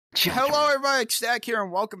Hello everybody, Stack here,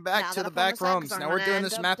 and welcome back to the back rooms. Now we're doing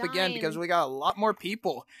this map again because we got a lot more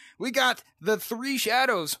people. We got the 3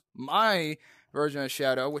 shadows. My version of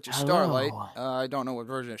Shadow, which is Starlight. I don't know what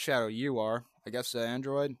version of Shadow you are. I guess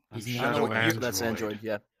Android. That's Android,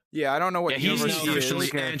 yeah. Yeah, I don't know what he's NeoVerse officially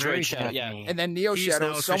is. Android Shadow. Yeah, and then Neo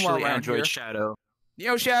Shadow somewhere around Android here. Shadow.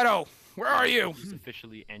 Neo Shadow, where are you? He's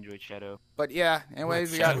officially Android Shadow. But yeah,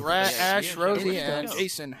 anyways, we got Ash, Rosie, and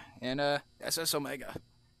Jason, and SS Omega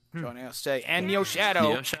joining us today, and Neo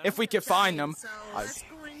Shadow, if we can find them. So let's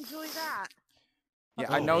go and enjoy that. Yeah,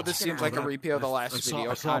 I know this seems like a repeat of the last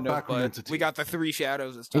video, kind of, but we got the 3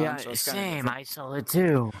 shadows this time. Yeah, so it's same. I saw it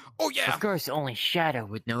too. Oh yeah. Of course, only Shadow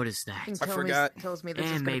would notice that. I forgot. Tells me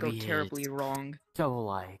this is gonna go terribly wrong. So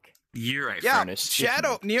like. You're right, yeah, Furnace.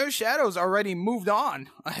 Neo Shadow's already moved on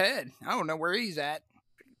ahead. I don't know where he's at.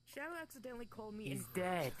 Shadow accidentally called me. He's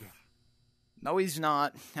dead. No, he's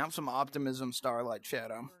not. Have some optimism, Starlight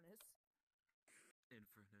Shadow.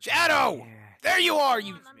 Shadow! There you are,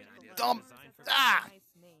 you dumb. Ah!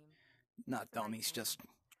 Not dumb, he's just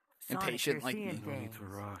impatient like me.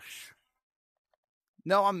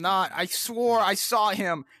 No, I'm not. I swore I saw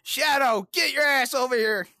him. Shadow, get your ass over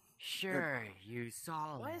here. Sure, you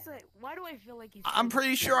saw him. Why do I feel like he's... I'm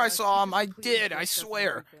pretty sure I saw him. I did, I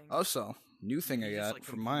swear. Also, new thing I got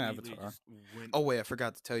from my avatar. Oh wait, I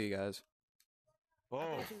forgot to tell you guys.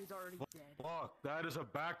 Oh, fuck, that is a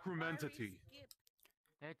backroom entity.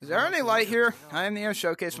 Is there any light here? I am Neo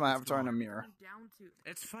showcase my avatar in a mirror.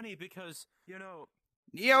 It's funny because, you know...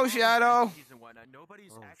 Neo Shadow!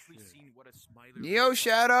 Nobody's actually seen what a smiler... Neo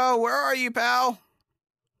Shadow, where are you, pal?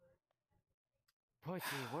 Pussy,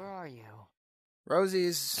 where are you?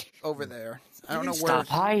 Rosie's over there. I don't know where... Stop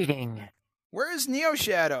hiding! Where is Neo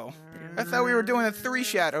Shadow? I thought we were doing the 3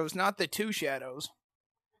 shadows, not the 2 shadows.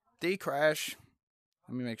 Did he crash?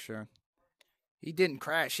 Let me make sure. He didn't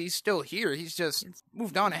crash. He's still here. He's just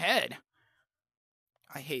moved on ahead.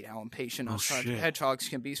 I hate how impatient hedgehogs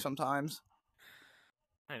can be sometimes.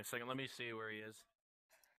 Wait a second. Let me see where he is.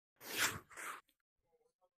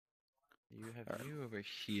 You have you over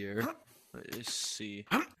here. Let's see.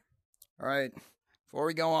 Alright. Before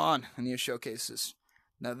we go on, I need to showcase this.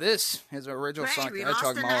 Now this is an original Sonic the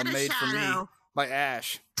Hedgehog model made for me by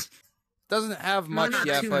Ash. Doesn't have much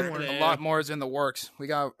yet, but a lot more is in the works. We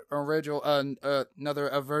got original,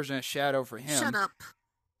 another version of Shadow for him. Shut up.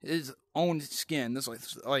 His own skin. This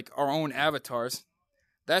is like our own avatars.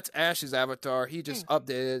 That's Ash's avatar. He just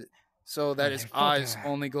updated it so that his eyes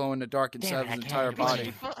only glow in the dark inside of his entire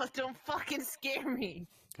body. Don't fucking scare me.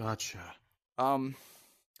 Gotcha.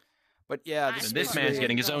 But yeah, this man's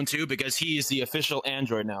getting his own too because he is the official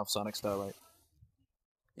Android now of Sonic Starlight.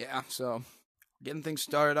 Yeah, so getting things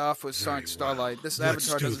started off with Sonic Starlight. This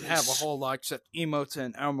avatar doesn't have a whole lot except emotes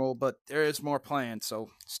and emerald, but there is more planned, so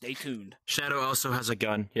stay tuned. Shadow also has a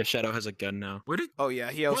gun. Yeah, Shadow has a gun now. Oh yeah,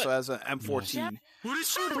 he also has an M14. Where did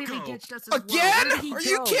Shadow go? Again? Are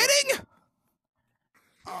you kidding?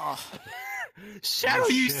 Oh. Shadow,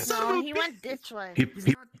 you son of a... He went this way.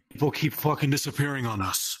 People keep fucking disappearing on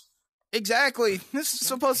us. Exactly. This is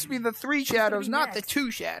supposed to be the 3 shadows, not the 2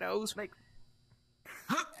 shadows.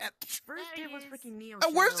 First it was freaking Neo.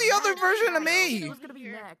 Where's the other version of me? Who's gonna be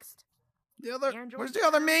next? Where's the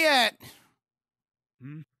other me at?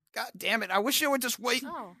 God damn it! I wish it would just wait.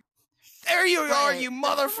 Oh. There you are, you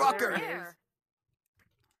motherfucker! There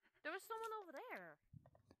was someone over there.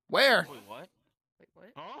 Where? Wait, what? Wait,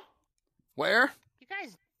 what? Huh? Where? You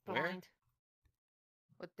guys blind.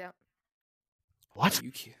 What that? What?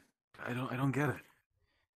 You I don't get it.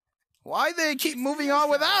 Why they keep moving on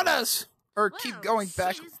without us? Or keep going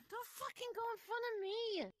back? Stop fucking going fun of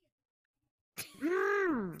me.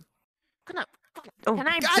 Can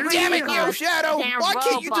I God damn it, Neo Shadow! Why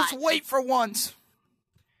can't you just robot. wait for once?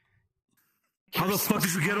 How the fuck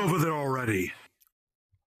did you get over there already?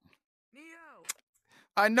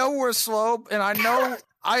 I know we're slow, and I know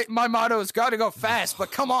my motto is gotta go fast, but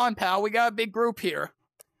come on, pal, we got a big group here.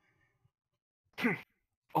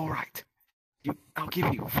 All right. I'll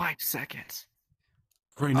give you 5 seconds.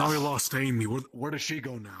 Great, now we lost Amy. Where does she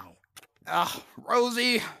go now?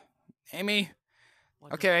 Rosie, Amy.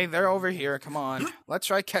 Okay, they're over here. Come on. Let's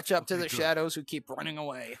try catch up to the shadows who keep running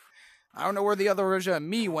away. I don't know where the other version of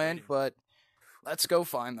me went, but let's go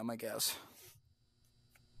find them, I guess.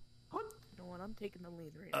 You know what? I'm taking the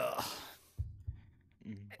lead right now.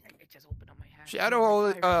 I just opened up my hat. Shadow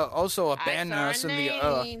also abandoned us in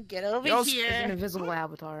the Get over here. An invisible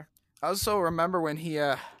avatar. I also remember when he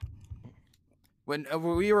when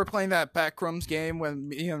we were playing that Backrooms game when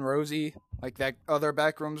me and Rosie, like that other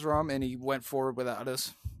Backrooms room, and he went forward without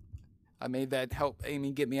us. I made that help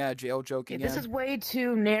Amy get me out of jail joke Okay, again. this is way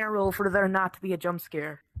too narrow for there not to be a jump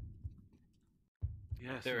scare.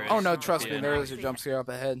 Yes. There Oh is. no, trust Yeah, me, there is a jump scare up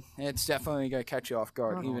ahead. It's definitely gonna catch you off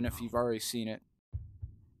guard, Oh, even if you've already seen it.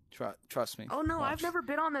 Trust me. Oh no, Watch. I've never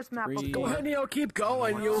been on this map 3, before. Go ahead, Neo. Keep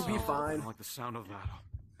going. You'll be I fine. don't like the sound of that.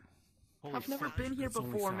 Holy I've never fuck, been here it's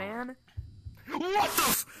only before, sound. man. What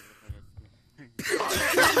the?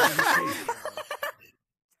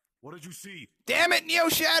 What did you see? Damn it, Neo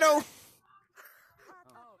Shadow!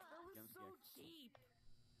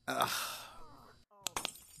 Ugh.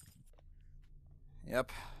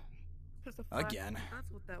 Yep. There's a flash. Again.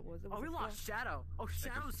 That's what that was. It was Oh, we a lost flash. Shadow. Oh,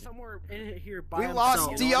 Shadow's somewhere in here by We himself.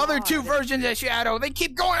 lost the other two versions of Shadow. They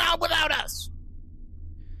keep going out without us.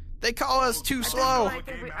 They call us too slow. I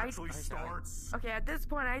think we- I- Actually starts. Okay, at this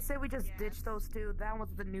point, I say we just ditch those two. That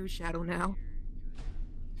one's the new Shadow now.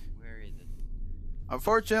 Where is it?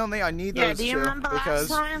 Unfortunately, I need Yeah, those do you two remember last because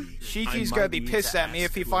time? Shiki's gonna be pissed at me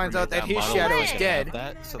if he finds out that his Shadow is dead,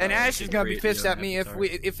 and Ash is gonna be pissed at me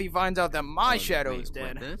if he finds out that my Shadow is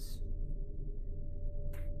dead. This?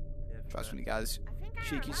 Trust me, guys.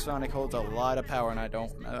 Cheeky Sonic holds a lot of power, and I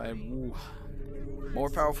don't. Ooh. More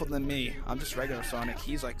powerful than me. I'm just regular Sonic.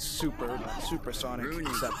 He's like super Sonic,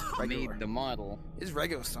 except regular. Made the model. His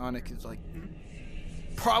regular Sonic is like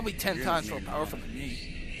probably 10 times more powerful than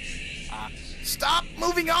me. Stop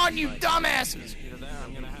moving on, you dumbasses! Either that, or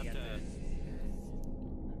I'm gonna have to.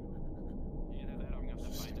 Either that, or I'm gonna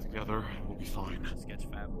have to find a Together, we'll be fine.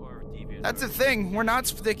 Sketchfab or Deviant. That's the thing. We're not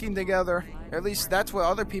sticking together. At least that's what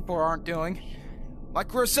other people aren't doing.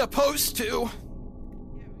 Like we're supposed to.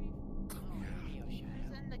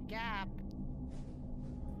 It's in the gap.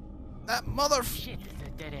 That mother. Shit, it's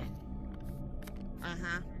a dead end.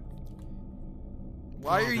 Uh-huh.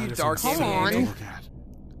 Why Oh, are you that is dark Come insane on. to look at.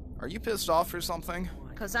 Are you pissed off or something?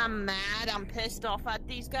 Cause I'm mad. I'm pissed off at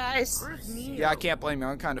these guys. Where's Neo? Yeah, I can't blame you.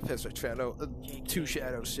 I'm kind of pissed at Shadow. Two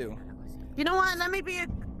Shadows too. You know what? Let me be a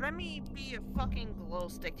fucking glow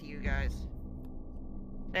stick to you guys.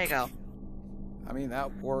 There you go. I mean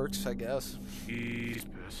that works, I guess. He's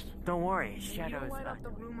pissed. Don't worry, Neo Shadow's light up the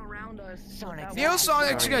room around us. Sonic. That Neo was-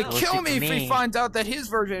 Sonic's Sorry, gonna it kill looks me to if he me. finds out that his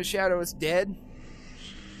version of Shadow is dead.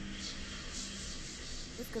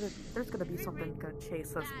 There's gonna be something gonna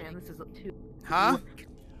chase us, man. This is too. Huh?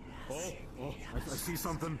 Oh, I see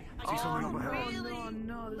something. I see something up ahead. Oh no,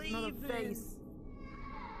 no, there's another face.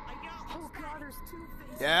 Oh god, there's two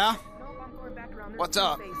faces. Yeah? No, I'm going back around. There's What's two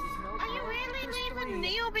up? Faces. No, Are you no, really there's leaving three.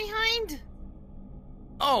 Neo behind?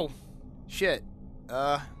 Oh, shit.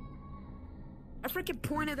 I freaking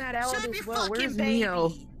pointed that out Shut as your well. fucking Where's baby. Neo?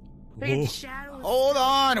 Whoa. Freaking Shadow. is Hold still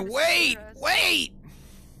on. trying to Wait. scare us. Wait.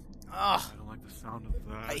 Ugh. I don't like the sound of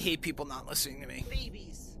that. I hate people not listening to me.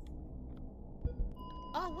 Babies.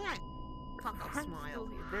 Oh, what? Fucking smile.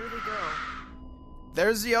 There they go.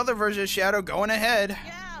 There's the other version of Shadow going ahead.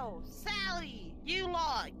 Yo, Sally, you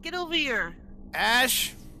lot, get over here.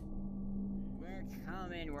 Ash,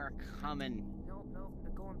 We're coming. Nope, nope.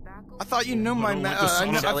 They're going back. I thought you knew my I don't like the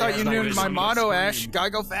sound of I thought you that. knew Night my vision. motto, Ash. Gotta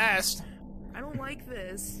go fast. I don't like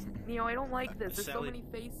this. Neo, I don't like this. There's so Sally. many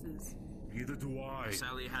faces. Neither do I.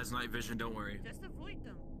 Sally has night vision. Don't worry. Just avoid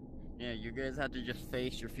them. Yeah, you guys have to just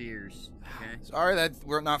face your fears. Okay. Sorry that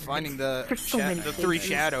we're not finding the There's so many the three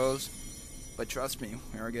faces. shadows, but trust me,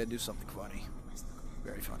 we're gonna do something funny,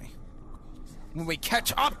 very funny. When we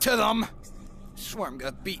catch up to them, I swear I'm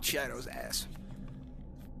gonna beat Shadow's ass.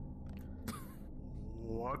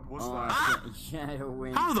 What was Oh, that? Shadow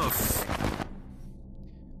wins. How the f-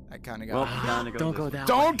 That kind of Well, got. time to go Don't this go way. down.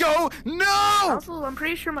 Don't go! No! Also, I'm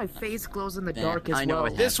pretty sure my face glows in the Yeah, dark as I know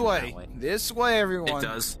well. it This happens way, that way. this way, everyone. It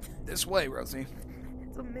does. This way, Rosie.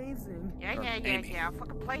 It's amazing. Yeah. Amy. I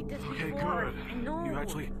fucking played this Okay, before. good. I know. You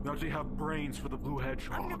actually have brains for the blue I've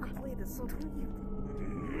never hedgehog. played this, so don't you?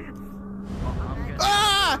 I'm good.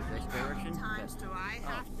 Ah! This direction? Times do I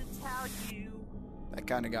have to tell you? That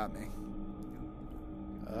kind of got me.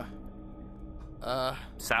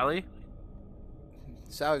 Sally?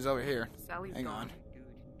 Sally's over here. Sally's Hang gone. on.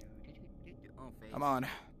 Oh, face. Come on.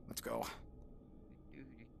 Let's go.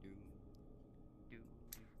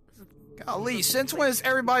 Golly, since when is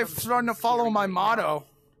everybody starting to follow my motto?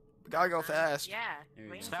 We gotta go fast. Yeah. There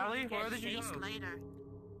you go. Sally, where did you Chase go? later.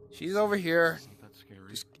 She's over here, That's scary.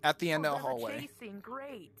 just at the end of the they're hallway. Chasing,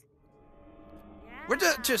 great. We're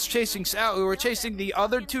not just chasing Sally, we're chasing the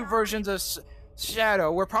other two versions of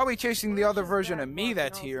Shadow. We're probably chasing the other version of me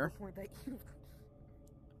that's here.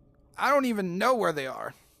 I don't even know where they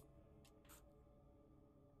are.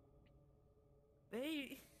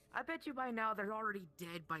 I bet you by now they're already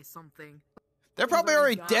dead by something. They're probably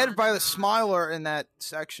already dead by the smiler in that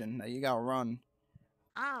section that you gotta run.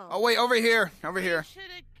 Oh wait, over here. Over here.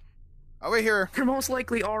 Over here. You're most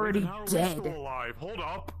likely already Wait, how are we dead. still alive? Hold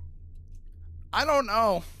up. I don't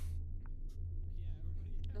know.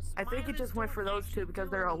 I think it just went for those two because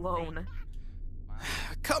they're alone.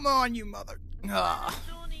 Come on, you mother. Ah.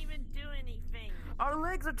 Don't even do anything. Our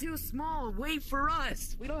legs are too small. Wait for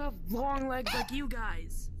us. We don't have long legs like you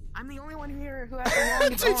guys. I'm the only one here who has the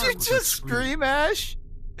longest Did you arms. just scream, Ash?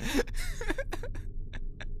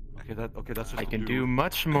 Okay, that's. I can do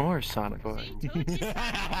much more, Sonic Boy.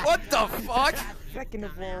 What the fuck? Second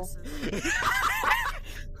of all,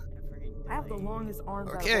 I have the longest arms.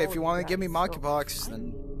 out of Okay, all if you of want to guys, give me so- monkeypox,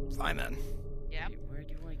 then fine then. Yep. Where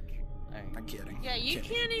do you like? I'm kidding. Yeah, you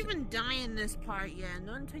Kidding. can't even die in this part yet,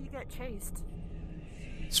 not until you get chased.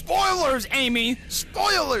 Spoilers, Amy!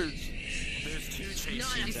 Spoilers! There's two No,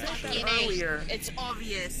 chases. it earlier. It's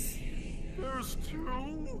obvious. There's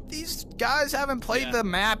two. These guys haven't played Yeah. the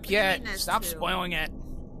map yet. Penis Stop too. spoiling it.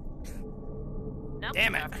 Nope.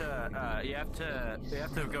 Damn You it.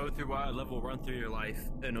 have to go through a level run through your life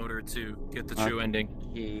in order to get the true ending.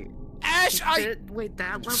 Ash, Wait,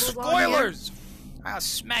 that level's on here? Spoilers! I'll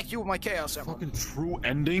smack you with my Chaos Emerald. Fucking true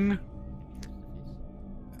ending.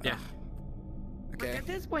 Yeah. Like, Okay. at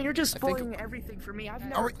this point, you're just I think- spoiling everything for me. I've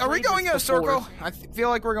never Are we played going in a this before. circle? I feel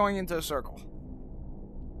like we're going into a circle.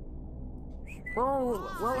 Well,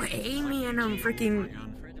 Amy and freaking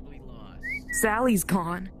Incredibly lost. Sally's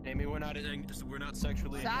gone. Amy, we're not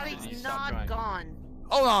sexually. Sally's Stop not trying. gone.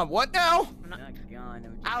 Hold on, what now? Not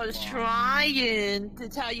gone. I was trying to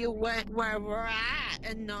tell you where we're at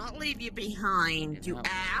and not leave you behind, you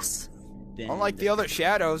ass. Unlike the other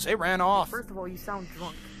shadows, they ran off. First of all, you sound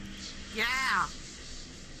drunk. Yeah.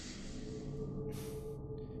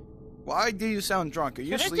 Why do you sound drunk? Are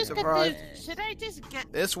you Should I sleep just get deprived? should I just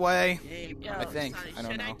get This way? Yo, I think. sorry, I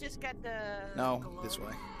don't should know. I just get the No, glow? this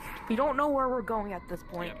way. We don't know where we're going at this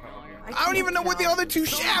point. I don't even know what the other two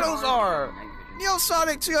shadows are! Neo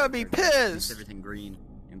Sonic's gonna be pissed! Everything green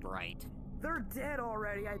and bright. They're dead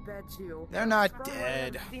already, I bet you. They're not Probably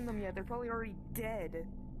dead. haven't seen them yet. They're probably already dead.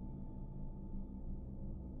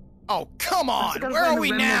 Oh, come I on! just gotta Where find are the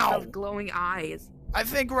we remnants now? of glowing eyes. I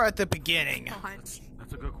think we're at the beginning.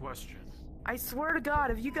 That's a good question. I swear to God,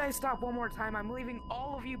 if you guys stop one more time, I'm leaving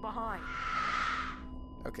all of you behind.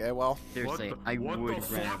 Okay, well, Seriously, the- I what the would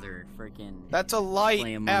fuck? rather freaking. that's a Play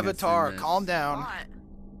light Among Us avatar. in this. Calm down. What?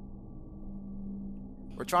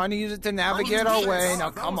 We're trying to use it to navigate our way.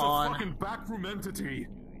 Now, come That was a on. fucking backroom entity.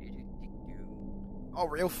 Oh,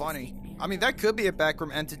 real funny. I mean, that could be a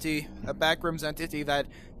backrooms entity that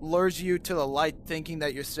lures you to the light thinking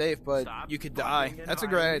that you're safe, but you could die. That's a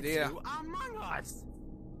great idea. Among Us.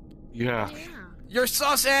 Yeah. You're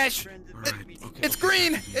sus, Ash! It's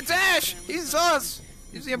green! It's Ash! He's sus!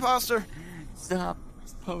 He's the imposter. Stop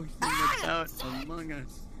posting about Among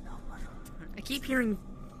Us. I keep hearing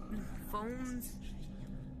phones.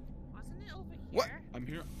 Wasn't it over here? What? I'm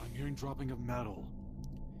hearing dropping of metal.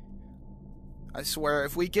 I swear,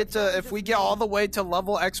 if we get all the way to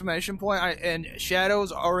level exclamation point and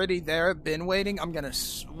Shadow's already there, been waiting, I'm gonna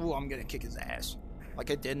kick his ass. Like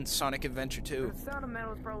I did in Sonic Adventure 2. The sound of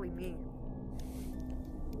metal is probably me.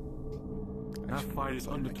 That fight is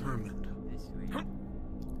undetermined. This way.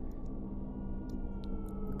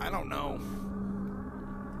 I don't know.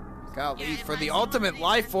 Golly, Yeah, for if the I ultimate saw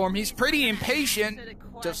life it, form, he's pretty impatient. answer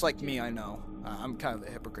the Just like me, question. I know. I'm kind of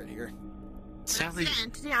a hypocrite here. Sally.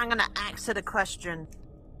 Entity, I'm gonna answer the question.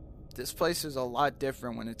 This place is a lot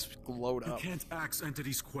different when it's glowed You up. can't ask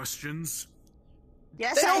entities questions.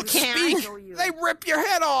 Yes, They I don't can. speak! Show you. They rip your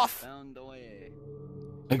head off! Found the way.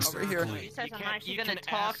 Over here. He says You I'm can't- actually you gonna can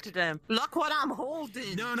talk ask- to them. Look what I'm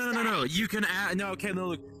holding. No. You can ask. No, okay, no.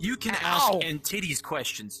 Look, you can Ow. ask entities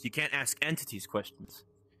questions. You can't ask entities questions.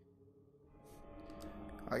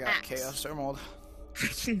 I got Axe. Chaos Emerald.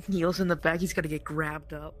 Neil's in the back. He's gonna get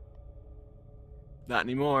grabbed up. Not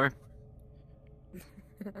anymore.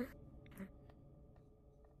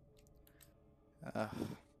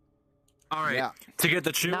 All right. Yeah. To get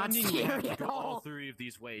the true Not ending, we have scary to at go all all. three of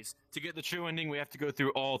these ways. To get the true ending, we have to go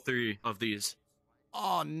through all three of these.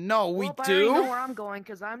 Oh no, we Well, I already know do? where I'm going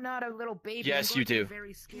because I'm not a little baby. Yes, I'm going you to be do.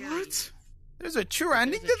 Very scary. What? There's a true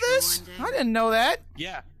ending to There's a true this? ending. I didn't know that.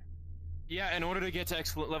 Yeah. Yeah, in order to get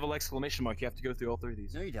to level exclamation mark, you have to go through all three of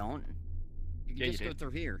these. No, you don't. You can Yeah, you just do. go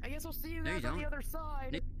through here. I guess I'll see you No, you guys on the don't. other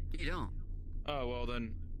side. No, you don't. Oh, well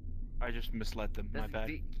then, I just misled them. My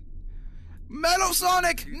bad. Metal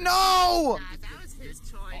Sonic! No! Nah, that was his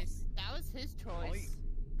choice. That was his choice.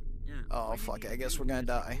 Yeah. Oh, all you fuck need it, to I guess do we're gonna is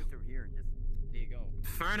die. Go through here and just, there you go.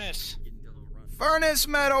 Furnace! Get into a little run. Furnace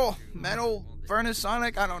Metal! Metal Furnace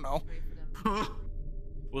Sonic? I don't know.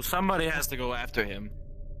 Well, somebody has to go after him.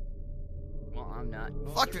 I'm not.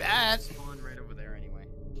 Fuck that. Spawn right over there anyway.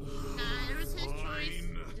 It was his choice.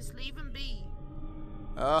 Just leave him be.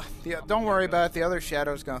 Don't worry about it. The other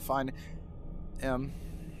shadow's gonna find him.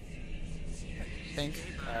 I think.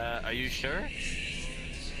 Are you sure?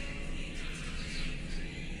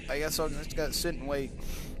 I guess I'll just gotta sit and wait.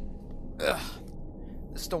 Ugh.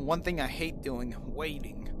 This is the one thing I hate doing,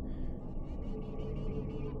 waiting.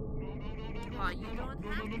 Well, you don't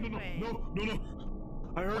have to wait. No.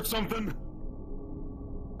 I heard something.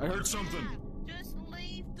 I heard something. Just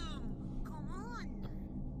leave them. Come on.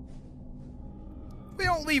 We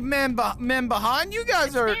don't leave men behind. You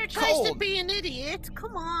guys are Their choice to cold. be an idiot.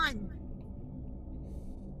 Come on.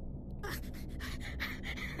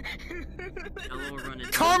 Hello, run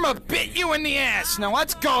it. Karma bit you in the ass. Now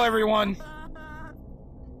let's go, everyone.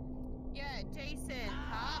 Yeah, Jason,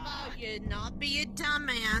 how about you not be a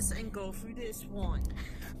dumbass and go through this one?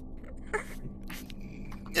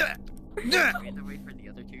 We have to wait for the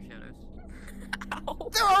other two shadows.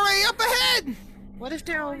 They're already up ahead. What if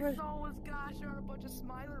they're over?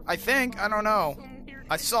 I think. I don't know.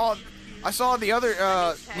 I saw the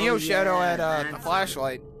other Neo Shadow at the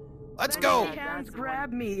flashlight. Let's go. Hands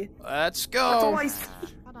grab me. Let's That's all go. I see.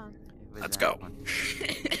 Hold on. Let's go.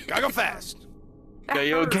 Gotta go fast. Are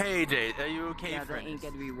you okay, Jade? Are you okay, Yeah, that friend? ain't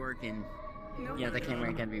gonna be working. Yeah, the camera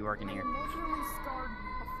ain't gonna be working here.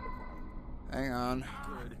 Hang on.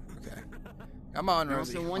 Okay. Come on,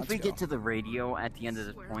 Rosie. So once Let's we go. get to the radio at the end of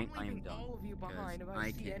this point, I am done. All of you behind if Because I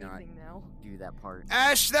I see cannot anything now. do that part.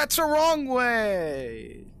 Ash, that's the wrong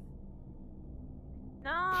way.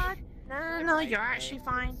 No, you're actually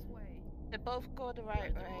fine. They both go the right way.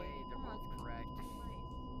 They're both correct.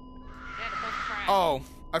 Yeah, they're both correct. Oh,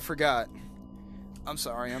 I forgot. I'm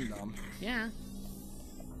sorry. I'm dumb. Yeah.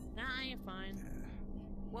 Nah, you're fine.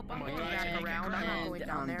 Well, I'm Okay, going back around. I'm not going and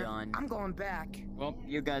down I'm there. done. I'm going back. Well,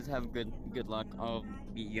 you guys have good luck. I'll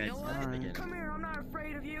meet you guys at the beginning. Come here. I'm not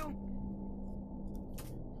afraid of you.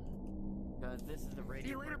 Because this is the radio.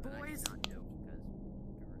 See you later, part that I boys. cannot do, 'cause-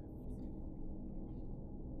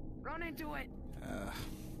 Run into it. Uh, That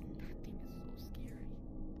thing is so scary.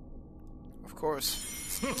 of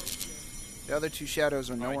course. The other two shadows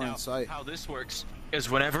are nowhere in sight. How this works is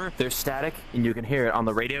whenever there's static and you can hear it on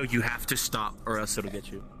the radio, you have to stop or else it'll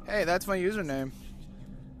get you. Hey, that's my username.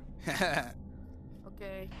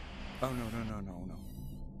 Okay. Oh no.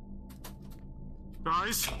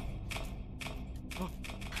 Guys, What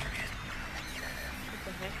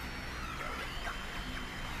the heck?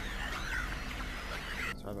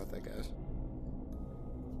 Sorry about that, guys.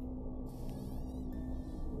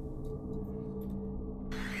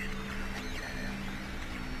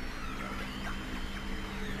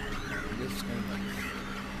 This is gonna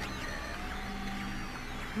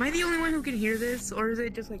Am I the only one who can hear this, or is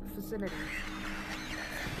it just like vicinity?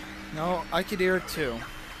 No, I could hear it too.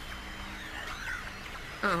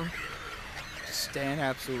 Oh. Just stand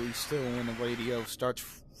absolutely still when the radio starts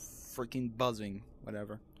freaking buzzing.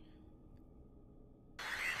 Whatever.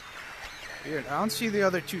 Weird. I don't see the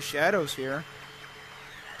other two shadows here.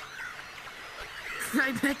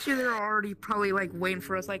 I bet you they're already probably like waiting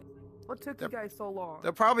for us. Like, what took you guys so long?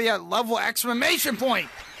 They're probably at level exclamation point.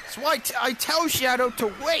 That's why I tell Shadow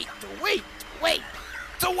to wait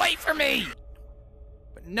for me.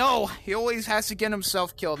 But no, he always has to get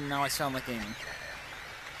himself killed, and now I sound like Amy.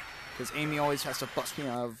 Because Amy always has to bust me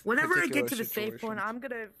out of Whenever I particular get to the safe point, situations. I'm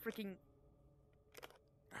gonna freaking.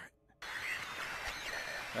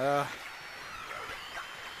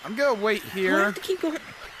 I'm gonna wait Do I here. have to keep going?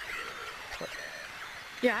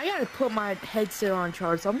 Yeah, I gotta put my headset on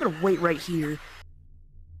charge, so I'm gonna wait right here.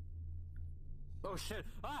 Oh shit!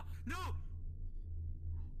 Ah, no!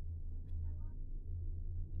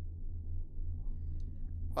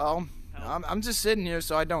 Well, I'm just sitting here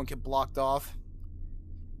so I don't get blocked off.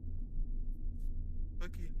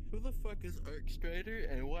 Okay, who the fuck is Arc Strider,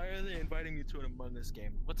 and why are they inviting me to an Among Us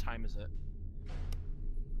game? What time is it?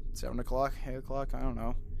 7 o'clock, 8 o'clock, I don't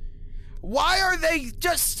know. Why are they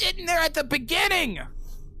just sitting there at the beginning?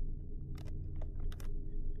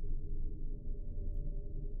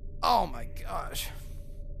 Oh my gosh.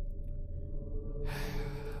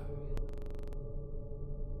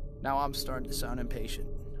 Now I'm starting to sound impatient.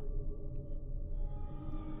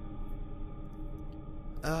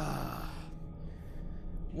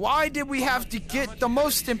 Why did we have to get the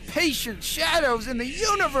most impatient shadows in the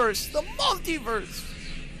universe, the multiverse?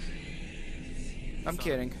 I'm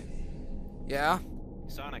kidding. Yeah?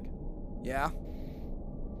 Sonic, Yeah?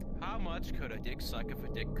 how much could a dick suck if a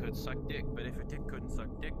dick could suck dick? But if a dick couldn't suck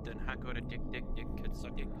dick, then how could a dick could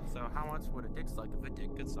suck dick? So how much would a dick suck if a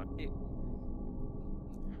dick could suck dick?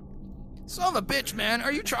 Son of a bitch, man.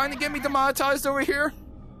 Are you trying to get me demonetized over here?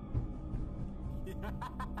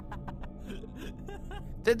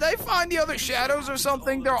 Did they find the other shadows or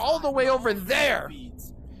something? They're all the way over there.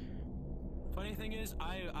 Funny thing is,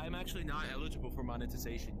 I'm actually not eligible for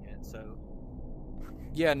monetization yet, so...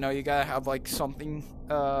 Yeah, no, you gotta have, like, something,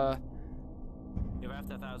 You have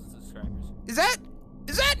to have 1,000 subscribers. Is that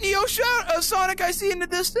Sonic I see in the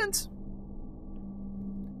distance?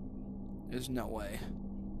 There's no way.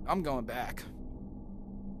 I'm going back.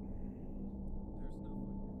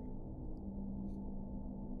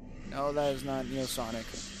 No, that is not Sonic.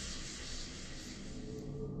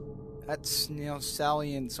 That's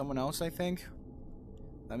Sally and someone else, I think.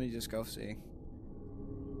 Let me just go see.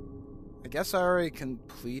 I guess I already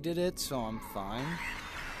completed it, so I'm fine.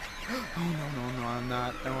 Oh, no, I'm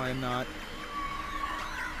not. No, I'm not.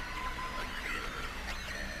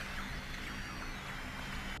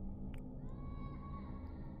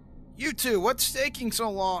 You two, what's taking so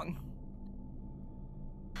long?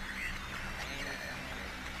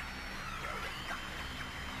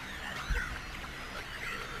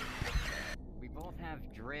 We both have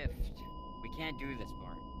drift. We can't do this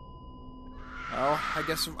part. Well, I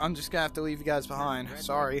guess I'm just gonna have to leave you guys behind.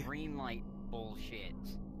 Sorry. Green light bullshit.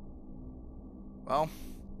 Well,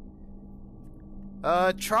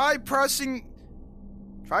 try pressing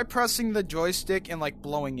the joystick and like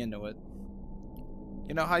blowing into it.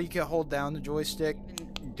 You know how you can hold down the joystick?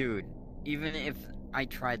 Dude, even if I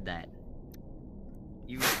tried that,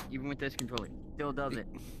 even with this controller, still does it.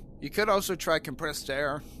 You could also try compressed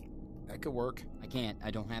air. That could work. I can't.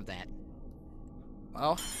 I don't have that.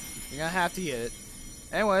 Well, you're gonna have to get it.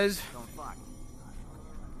 Anyways. Don't fuck.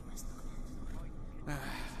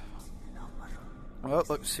 Well,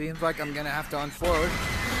 look, seems like I'm gonna have to unforward.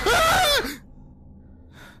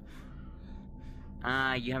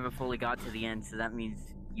 You haven't fully got to the end, so that means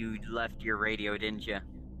you left your radio, didn't you?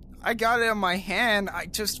 I got it in my hand, I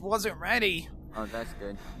just wasn't ready. Oh, that's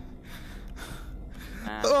good.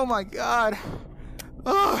 Oh my god.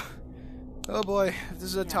 Oh boy, this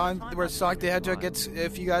is a time where Sonic the Hedgehog gets,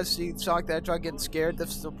 if you guys see Sonic the Hedgehog getting scared,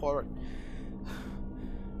 this is the part.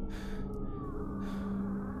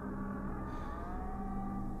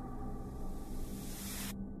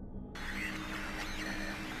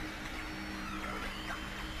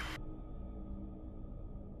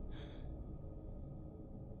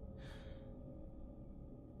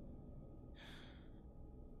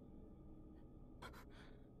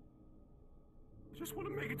 Just want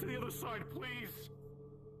to make it to the other side, please.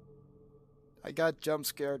 I got jump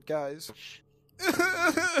scared, guys.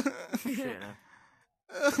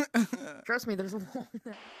 Trust me, there's a wall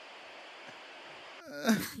there.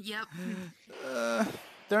 Yep.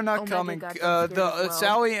 They're not Omega coming. got jump scared as well.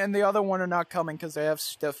 Sally and the other one are not coming because they have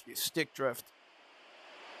stick drift.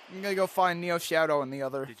 I'm gonna go find Neo Shadow and the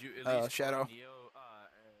other Did you at least Shadow. Did you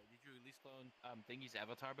at least clone Thingy's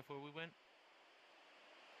avatar before we went?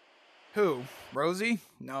 Who? Rosie?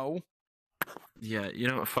 No. Yeah, you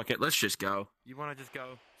know what? Fuck it. Let's just go. You want to just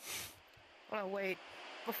go? Oh wait.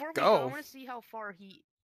 Before we Go. go, I want to see how far he.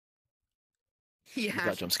 Yeah.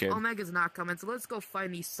 got jump scared. Omega's not coming, so let's go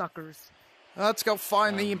find these suckers. Let's go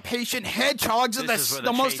find the impatient hedgehogs. This That's is where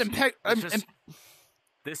the most chase-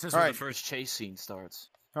 This is where Alright. the first chase scene starts.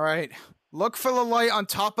 All right. Look for the light on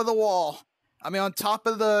top of the wall. I mean, on top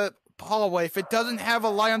of the hallway. If it doesn't have a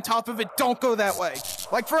light on top of it, don't go that way.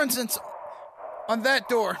 Like, for instance, on that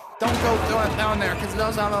door. Don't go down there because it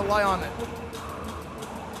doesn't have a light on it.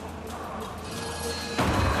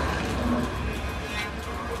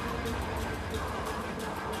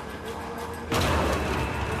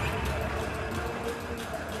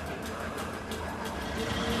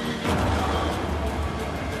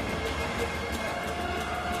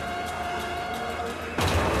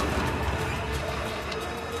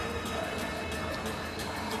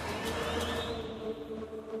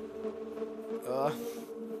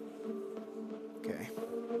 Okay.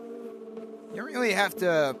 You don't really have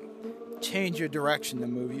to change your direction to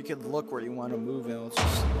move. You can look where you want to move and it'll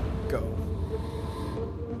just go.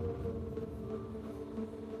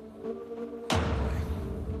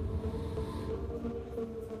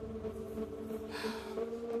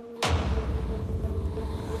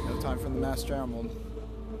 No time for the Master Emerald.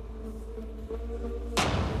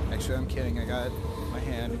 Actually, I'm kidding. I got it in my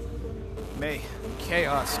hand. May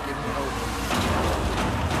chaos give me hope.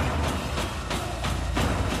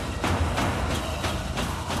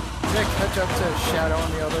 Did I catch up to Shadow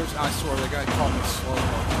and the others? I swear the guy called me slow.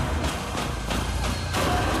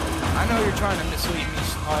 I know you're trying to mislead me,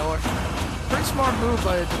 Smiler. Pretty smart move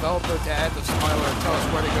by the developer to add the Smiler and tell us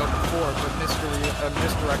where to go before, but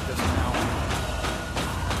misdirect us now.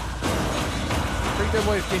 good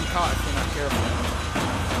way of getting caught if you're not careful.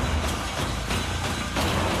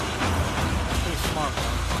 Pretty smart one.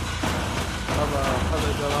 Of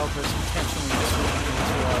the developers intentionally misleading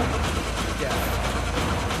you into death.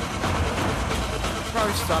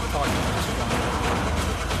 Probably stop talking at this point.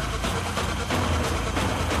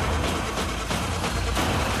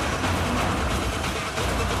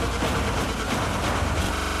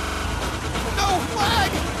 No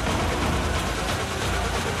flag!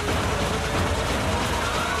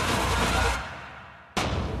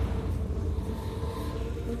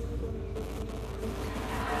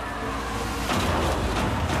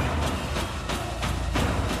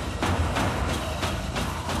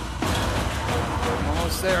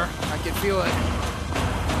 There. I can feel it.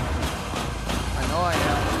 I know I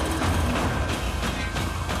am.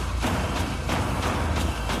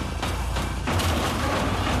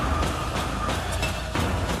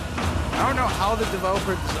 I don't know how the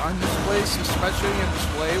developer designed this place, especially in this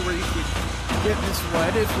way where you could get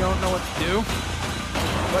misled if you don't know what to do.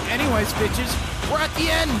 But anyways, bitches, we're at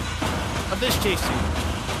the end of this chase scene.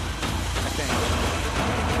 I think.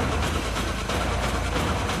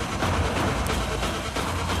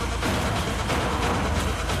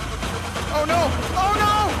 Oh no! Oh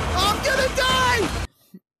no! I'm gonna die!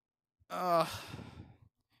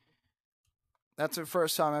 That's the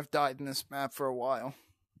first time I've died in this map for a while.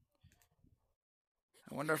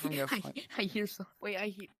 I wonder if I'm gonna find... I hear some. Wait, I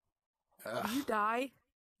hear. Did you die?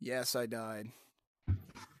 Yes, I died.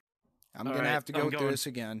 I'm gonna have to go through this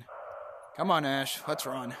again. Come on, Ash. Let's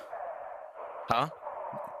run. Huh?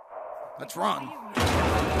 Let's run.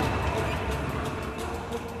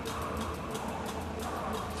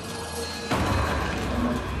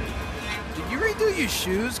 Did you redo your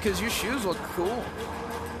shoes? Because your shoes look cool.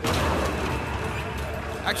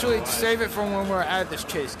 Actually, save it for when we're at this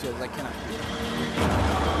chase, because I cannot.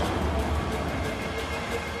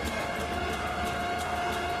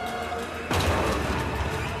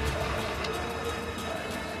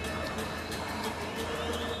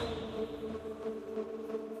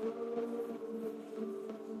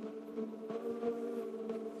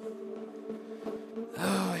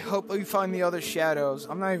 I hope we find the other shadows.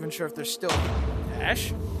 I'm not even sure if they're still...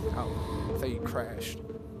 Ash? Oh, I thought you crashed.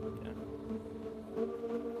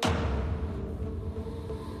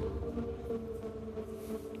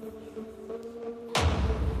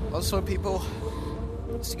 Also, people,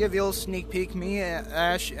 just to give you a little sneak peek, me,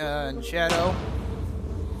 Ash, and Shadow,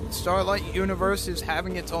 Starlight Universe is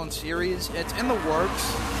having its own series. It's in the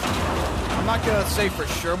works. I'm not going to say for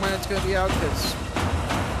sure when it's going to be out, because,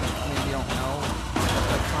 I mean, you don't know at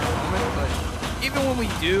that current moment, but even when we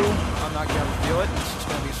do, I'm not going to reveal it. It's just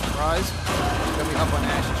going to be a surprise. It's going to be up on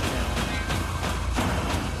Ash's channel.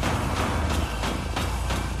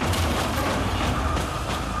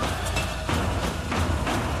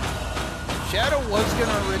 Shadow was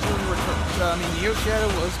gonna originally record. Neo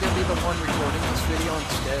Shadow was gonna be the one recording this video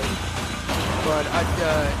instead, but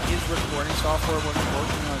his recording software wasn't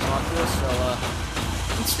working on his Oculus, so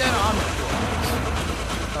instead I'm recording this.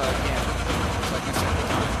 Again, like I said at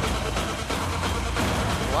the time.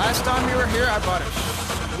 The last time we were here,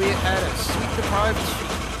 we had a sleep deprived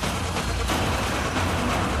sheep.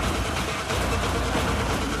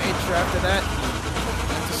 Made sure after that he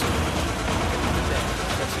went to sleep.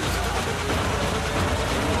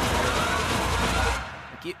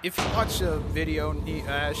 If you watch the video,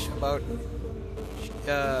 Ash, about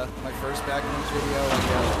my first Backrooms video,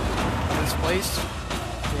 like this place,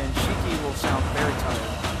 then Shiki will sound very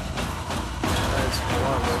tired. As he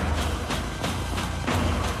was.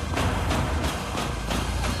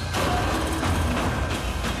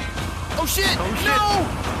 Oh shit! Oh shit!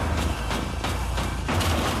 No!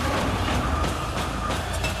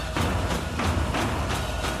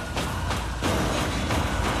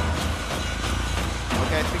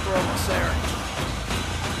 I think we're almost there.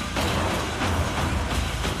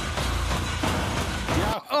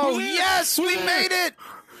 Yeah. Oh yes, we made it!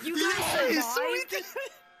 You guys survived?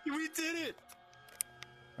 We did it!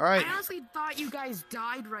 Alright. I honestly thought you guys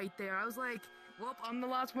died right there. I was like, well, I'm the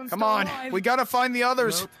last one Come still on, alive. we gotta find the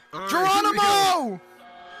others. Nope. Geronimo!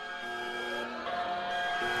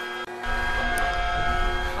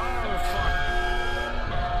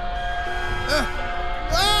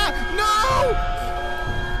 No!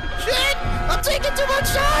 Shit! I'm taking too much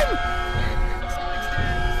time!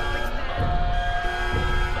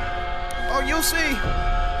 Oh, you'll see.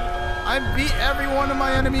 I beat every one of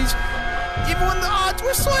my enemies, even when the odds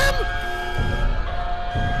were slim!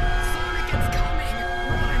 Sonic is coming!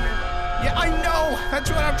 Run! Yeah, I know! That's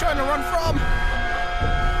what I'm trying to run from!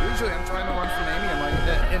 Usually I'm trying to run from Amy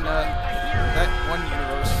in that one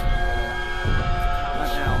universe.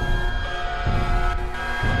 right now.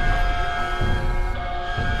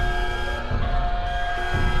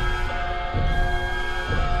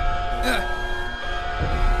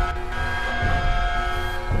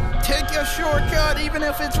 Take a shortcut, even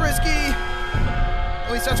if it's risky.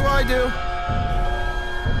 At least that's what I do.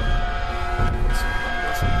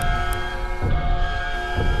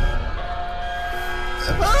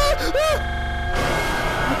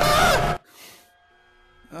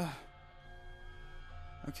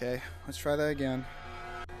 Okay, let's try that again.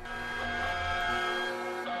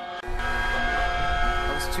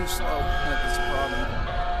 That was too slow. That's the problem.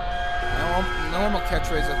 My normal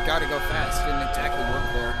catchphrase of "gotta go fast" didn't exactly work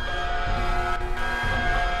there.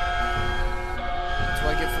 That's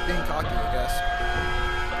what I get for being cocky, I guess.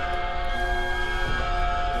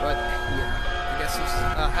 But yeah, I guess this is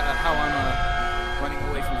how I'm running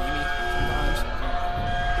away from Amy sometimes.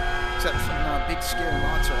 Except she's not a big scary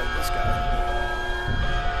monster like this guy.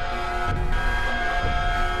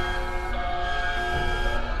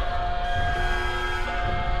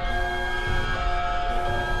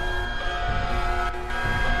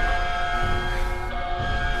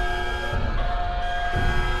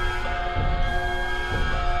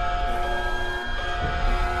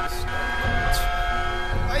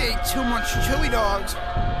 Too much chili dogs. The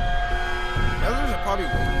others are probably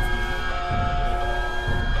waiting for me.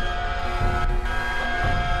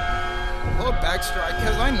 A little backstory,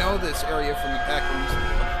 because I know this area from the back rooms.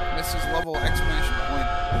 This is level exclamation point.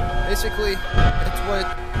 Basically, it's what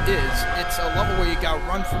it is. It's a level where you gotta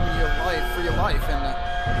run for your life, and the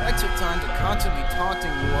exit signs are constantly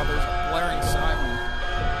taunting you while there's a blaring siren.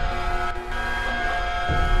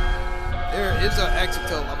 There is an exit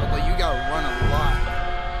to the level, but you gotta run a lot.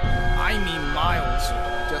 I mean miles,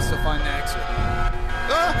 just to find the exit.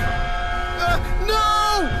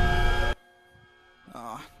 No!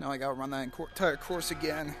 Now I gotta run that entire course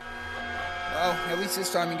again. Well, at least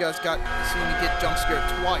this time you guys got to see me get jump scared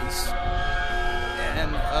twice.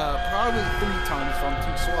 And, probably 3 times if I'm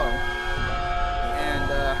too slow.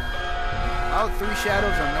 And, all 3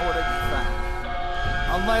 shadows are nowhere to be found.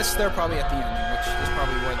 Unless they're probably at the ending, which is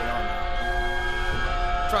probably where they are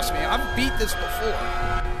now. Trust me, I've beat this before.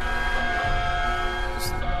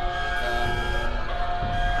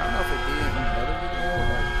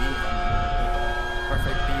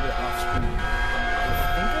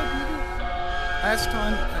 Last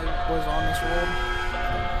time I was on this world.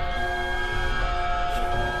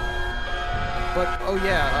 But, oh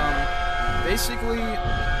yeah, basically,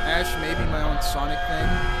 Ash may be my own Sonic thing.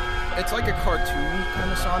 It's like a cartoony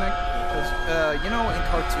kind of Sonic. Because, you know, in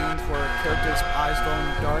cartoons where characters' eyes go in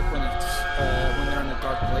the dark when they're in a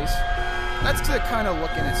dark place? That's the kind of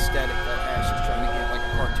looking aesthetic that Ash is trying to get, like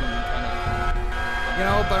a cartoony kind of, you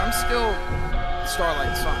know, but I'm still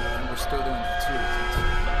Starlight Sonic, and we're still doing that too.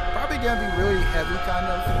 Probably gonna be really heavy, kind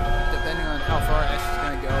of, depending on how far Ash is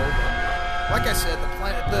gonna go. But like I said,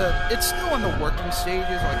 it's still in the working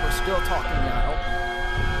stages. Like we're still talking it out.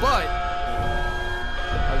 But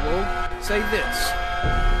I will say this: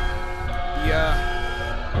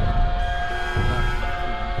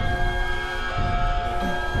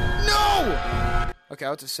 no. Okay,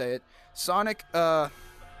 I'll just say it. Sonic.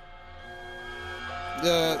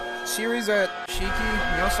 The series that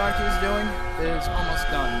Neo Sonic is doing is almost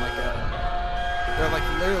done. Like, they're like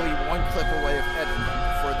literally 1 clip away of editing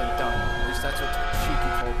before they're done. At least that's what Shiki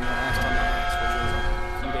told me last time I asked, which was like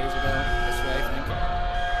a few days ago, yesterday, I think.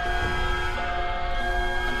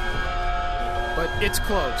 But it's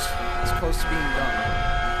close. It's close to being done.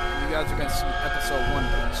 You guys are gonna see episode 1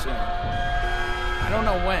 pretty soon. I don't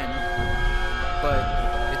know when, but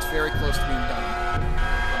it's very close to being done.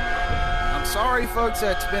 Sorry, folks,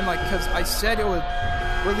 that it's been like, because I said it would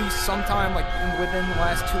release sometime like within the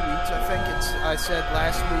last 2 weeks. I think I said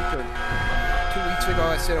last week or 2 weeks ago,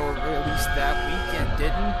 I said it would release that week and it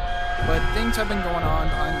didn't. But things have been going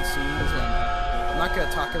on behind the scenes, and I'm not going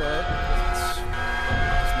to talk about it because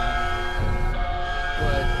it's not.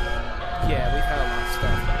 But yeah, we've had a lot of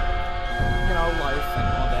stuff. You know, life and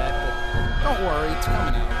all that, but don't worry, it's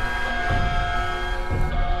coming out.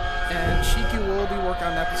 And Shiki will be working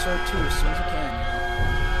on episode 2 as soon as he can, you know.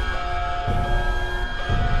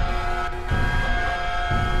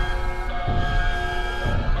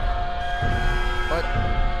 But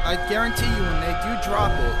I guarantee you, when they do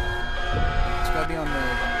drop it, it's gonna be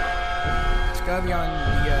on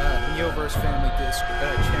the NeoVerse family disc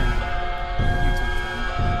channel, YouTube channel.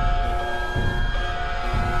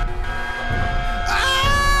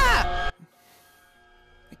 Ah!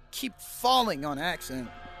 I keep falling on accident.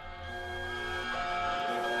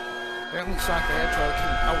 Apparently Sonic the Hedgehog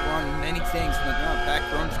can outrun many things, but not a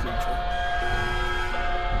background creature.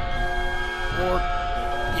 or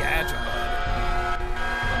be agile at it.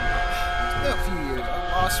 It's been a few years. I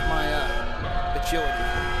lost my agility.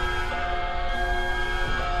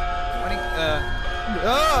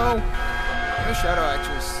 Shadow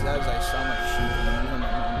actually says I sound like Sheepy, even though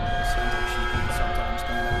it sounds like Sheepy sometimes,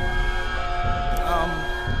 kind of.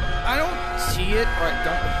 I don't see it, or I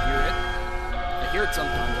don't hear it. I hear it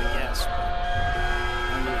sometimes, I guess, but I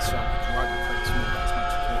don't really sound like Roger Craig Smith as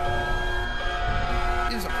much as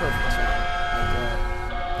it is a perfect sound.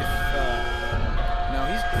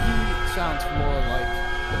 Like, he sounds more like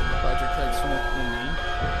Roger Craig Smith than me,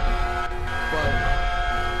 but,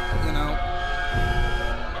 you know,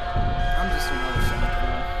 I'm just another Sonic, you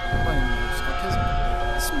know, playing music, because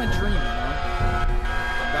this is my dream, you know,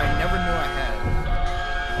 that I never knew I had.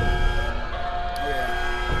 Oh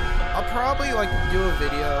yeah. I'll probably, like, do a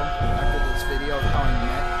video after this video of how I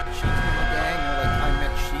met Shiki in the gang, or, like, I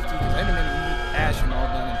met Shiki, because I didn't even meet Ash and all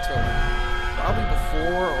them until, like, probably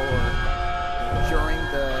before or during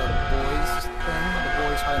the boys thing, the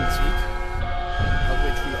boys hide and seek, of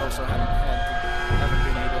which we also haven't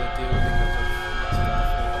been able to do because of stuff.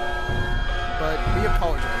 But we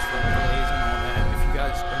apologize for the delays and all that. If you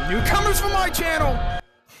guys are newcomers for my channel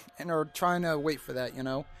and are trying to wait for that, you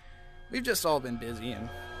know, we've just all been busy and,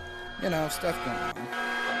 you know, stuff going on.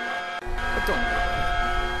 But don't worry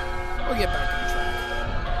about it. We'll get back on track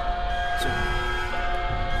soon.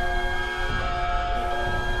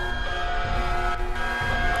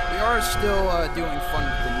 We are still doing fun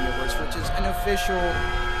with the NeoVerse, which is an official,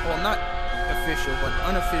 well, not official, but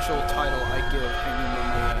unofficial title I give hanging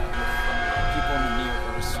with people in the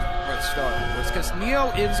NeoVerse, or the Starverse, because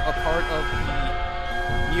Neo is a part of the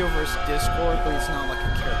NeoVerse Discord, but it's not like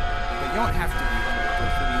a character. But you don't have to be a character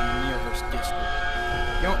to be in the NeoVerse Discord.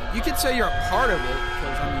 You could say you're a part of it,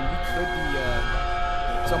 because, I mean, you could be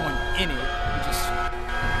someone in it.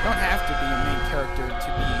 You don't have to be a main character to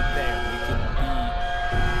be there.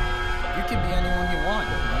 You can be anyone you want.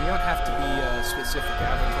 You don't have to be a specific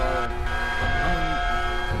avatar. I mean,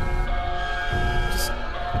 just,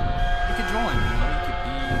 you could join, you know, you could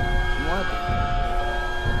be who you want to be.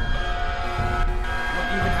 You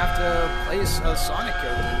don't even have to play a Sonic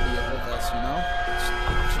character to be with us, you know? It's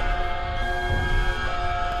optional.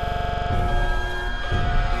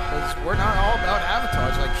 Because we're not all about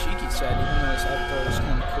avatars, like Shiki said, even though this avatar is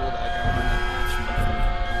kind of cool that I got on that action for me.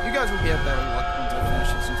 You guys will get better luck once I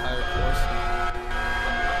finish this entire course.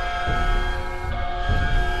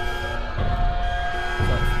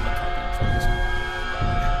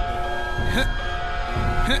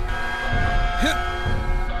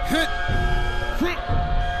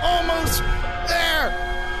 Almost there!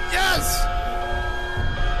 Yes!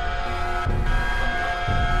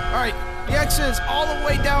 Alright, the X is all the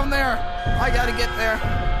way down there. I gotta get there.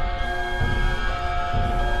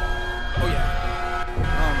 Oh yeah.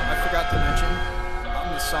 I forgot to mention, I'm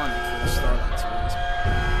the Sonic for the Starlight series.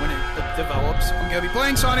 When it develops, I'm gonna be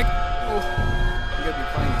playing Sonic. Oh, I'm gonna be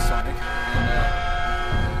playing Sonic.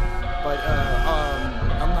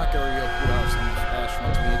 I'm not gonna reveal who else Ash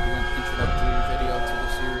wants me to do an introductory video to the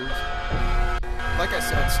series. Like I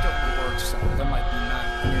said, it's still in the works, so there might be not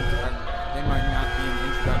an introductory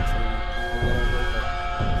or whatever, but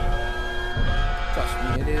trust me,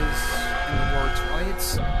 it is in the works. Well,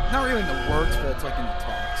 it's not really in the works, but it's like in the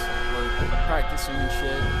talks. Like we're practicing and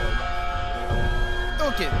shit, but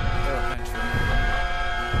they'll get there eventually.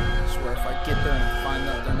 I swear, if I get there and I find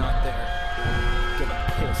out they're not there, I'm gonna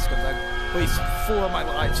be pissed, because I've wasted 4 of my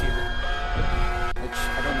lives here. Which,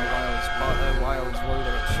 I don't know why I was worried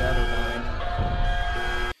about Shadow dying.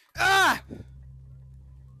 Ah!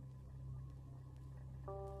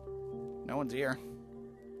 No one's here.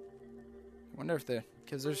 I wonder if they're...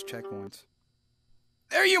 because there's checkpoints.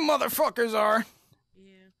 There you motherfuckers are!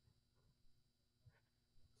 Yeah.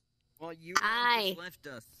 Well, you just left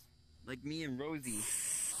us. Like me and Rosie.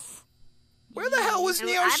 Where the hell was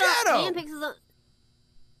Neo Shadow?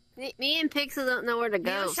 Me and Pixel don't know where to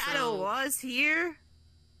go. Neo Shadow was here.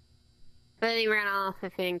 But he ran off, I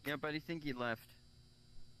think. Yeah, but I think he left.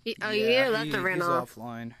 You either left or ran he's off.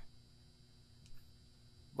 Offline.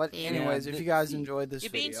 But anyways, if you guys enjoyed this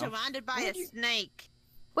video... You're being surrounded by a snake.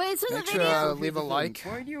 Wait, so make sure to leave a like.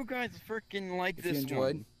 Why do you guys freaking like if this you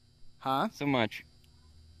enjoyed. one? Huh? So much.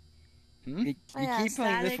 You keep playing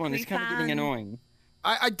this one, it's kind of getting annoying.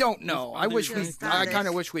 I don't know. I kind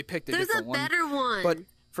of wish we picked a different one. There's a better one. But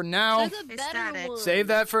for now, there's a better one. Save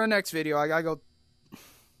that for the next video. I gotta go.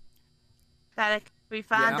 Static. We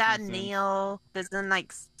found out Neo doesn't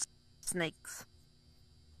like snakes.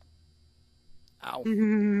 Ow. But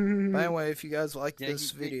anyway, if you guys like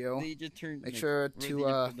this video, they just turned, make sure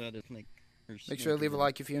to Make sure to leave a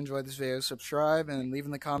like if you enjoyed this video, subscribe, and leave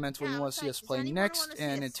in the comments what you want to see us play next.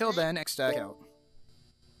 And until then, ecstatic out.